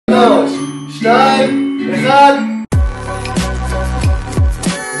3, 2, 1.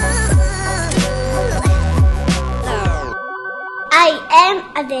 I am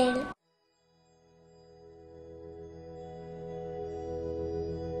Adele.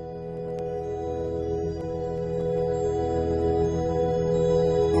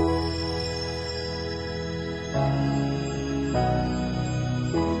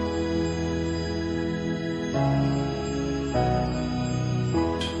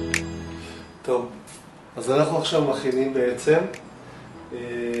 טוב, אז אנחנו עכשיו מכינים בעצם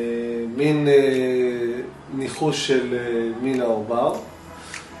מין ניחוש של מין העובר.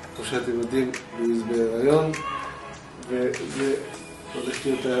 כמו שאתם יודעים, לואיז בהיריון, וזה הולך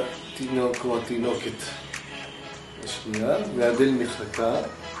להיות התינוק או התינוקת השנייה, ואדל מחכה,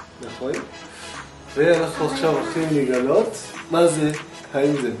 נכון? ואנחנו עכשיו הולכים לגלות מה זה,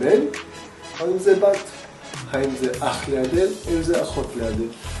 האם זה בן, או אם זה בת, האם זה אח לאדל, או אם זה אחות לאדל.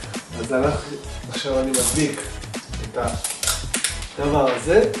 אז עכשיו אני מדביק את הדבר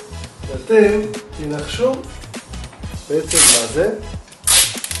הזה, ואתם תנחשו בעצם מה זה.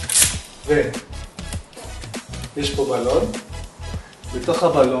 ויש פה בלון, בתוך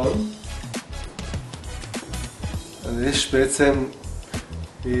הבלון יש בעצם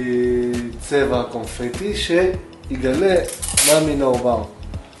צבע קונפטי שיגלה מה מן העובר.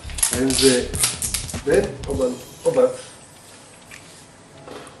 האם זה בן או בת.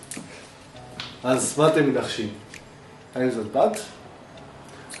 אז מה אתם מנחשים? האם זאת בת?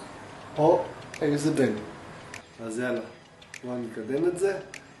 או האם זה בן? אז יאללה, בואו נקדם את זה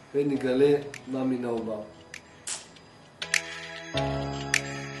ונגלה מה מן העובר.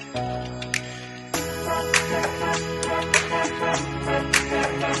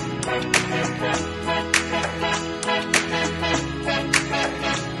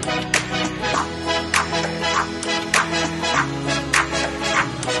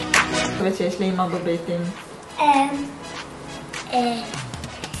 חושבת שיש לי אמא בבטן.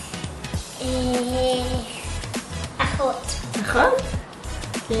 אחות. אחות?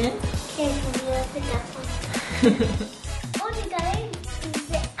 כן? כן, אני אוהבת אחות. בואו נגלה אם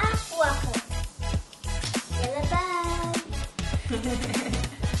זה אח או אחות. יאללה ביי.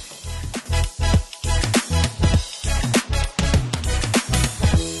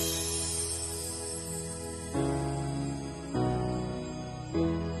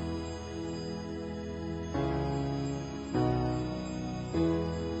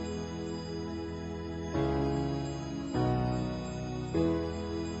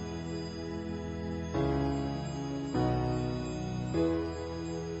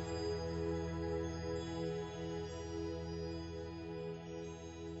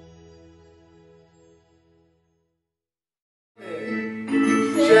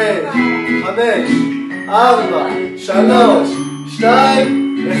 חמש, 4, 3,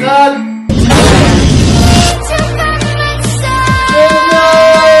 2, 1.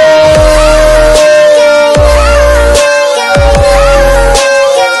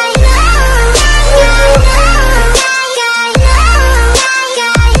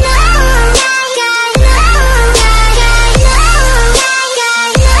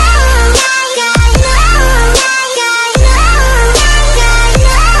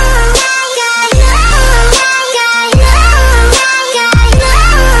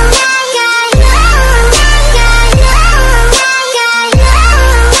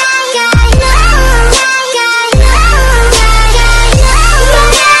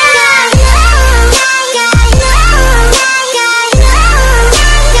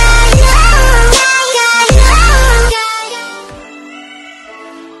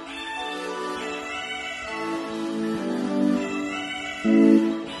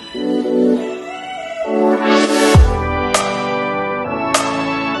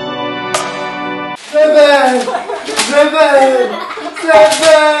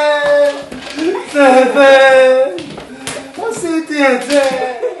 זה עשיתי את זה.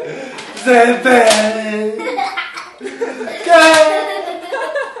 זה בן. כן.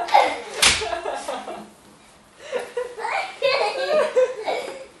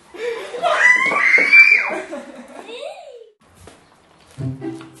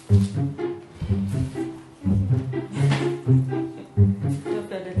 טוב,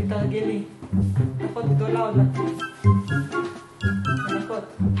 תתרגלי. פחות גדולה עוד מעט.